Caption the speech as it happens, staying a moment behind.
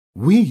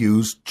We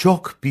use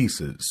chalk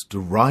pieces to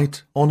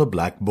write on a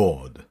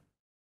blackboard.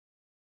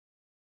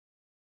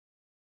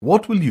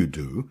 What will you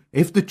do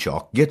if the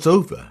chalk gets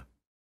over?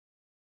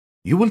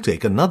 You will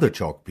take another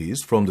chalk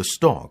piece from the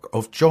stock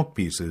of chalk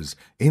pieces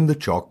in the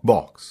chalk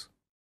box.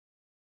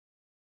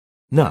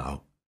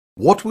 Now,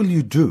 what will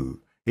you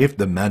do if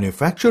the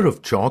manufacture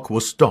of chalk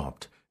was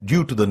stopped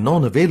due to the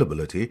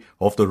non-availability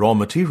of the raw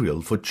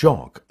material for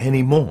chalk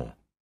anymore?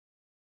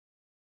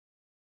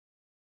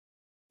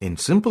 In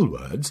simple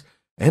words,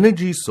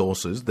 energy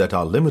sources that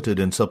are limited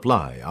in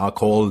supply are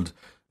called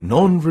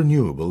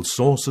non-renewable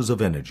sources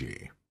of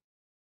energy.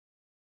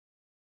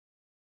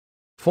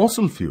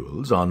 Fossil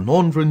fuels are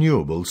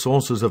non-renewable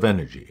sources of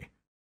energy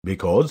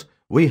because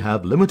we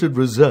have limited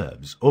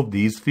reserves of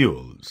these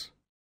fuels.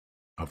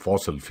 A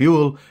fossil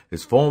fuel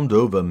is formed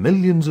over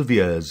millions of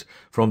years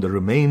from the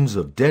remains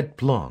of dead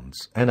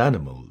plants and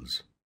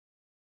animals.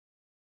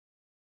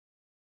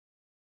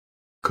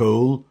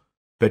 Coal,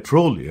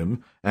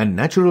 petroleum, and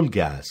natural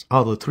gas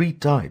are the three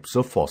types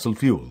of fossil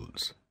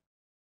fuels.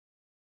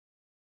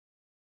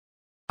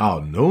 Our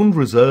known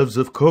reserves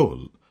of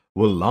coal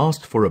will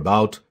last for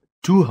about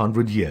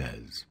 200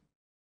 years.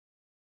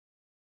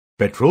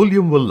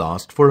 Petroleum will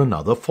last for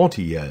another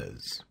 40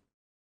 years.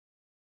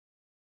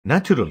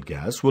 Natural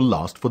gas will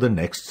last for the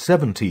next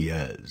 70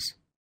 years.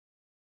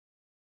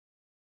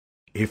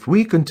 If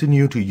we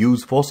continue to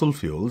use fossil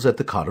fuels at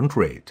the current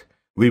rate,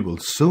 we will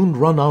soon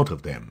run out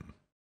of them.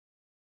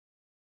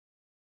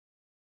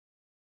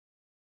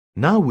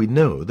 Now we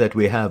know that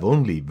we have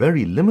only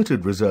very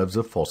limited reserves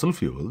of fossil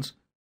fuels.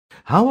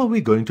 How are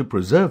we going to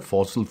preserve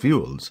fossil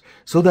fuels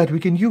so that we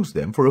can use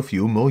them for a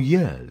few more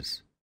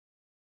years?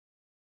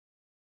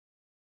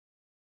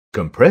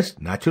 Compressed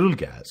natural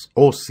gas,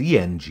 or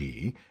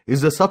CNG,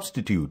 is a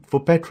substitute for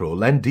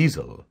petrol and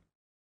diesel.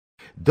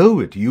 Though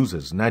it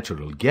uses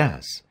natural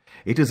gas,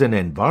 it is an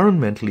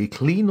environmentally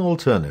clean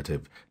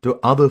alternative to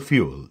other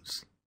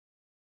fuels.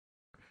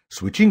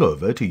 Switching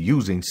over to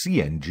using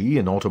CNG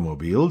in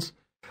automobiles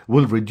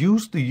will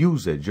reduce the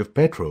usage of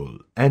petrol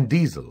and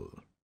diesel.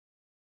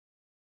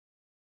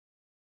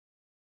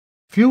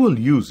 Fuel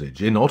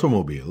usage in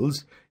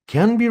automobiles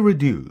can be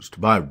reduced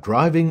by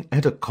driving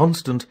at a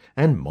constant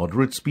and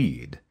moderate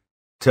speed,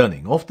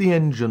 turning off the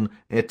engine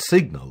at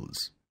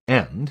signals,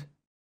 and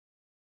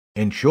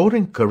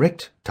ensuring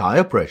correct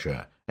tire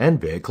pressure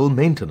and vehicle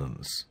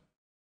maintenance.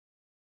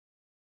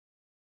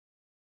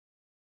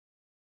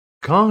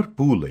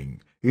 Carpooling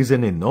is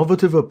an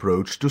innovative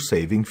approach to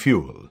saving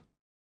fuel.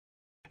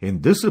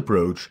 In this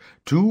approach,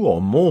 2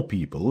 or more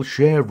people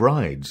share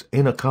rides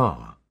in a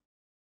car.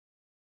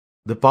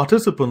 The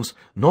participants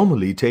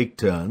normally take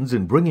turns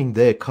in bringing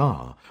their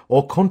car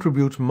or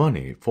contribute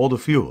money for the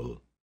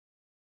fuel.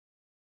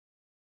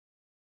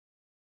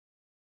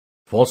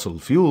 Fossil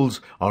fuels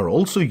are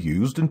also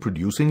used in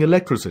producing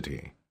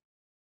electricity.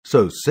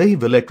 So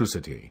save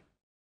electricity.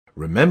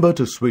 Remember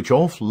to switch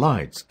off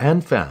lights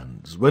and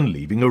fans when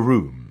leaving a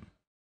room.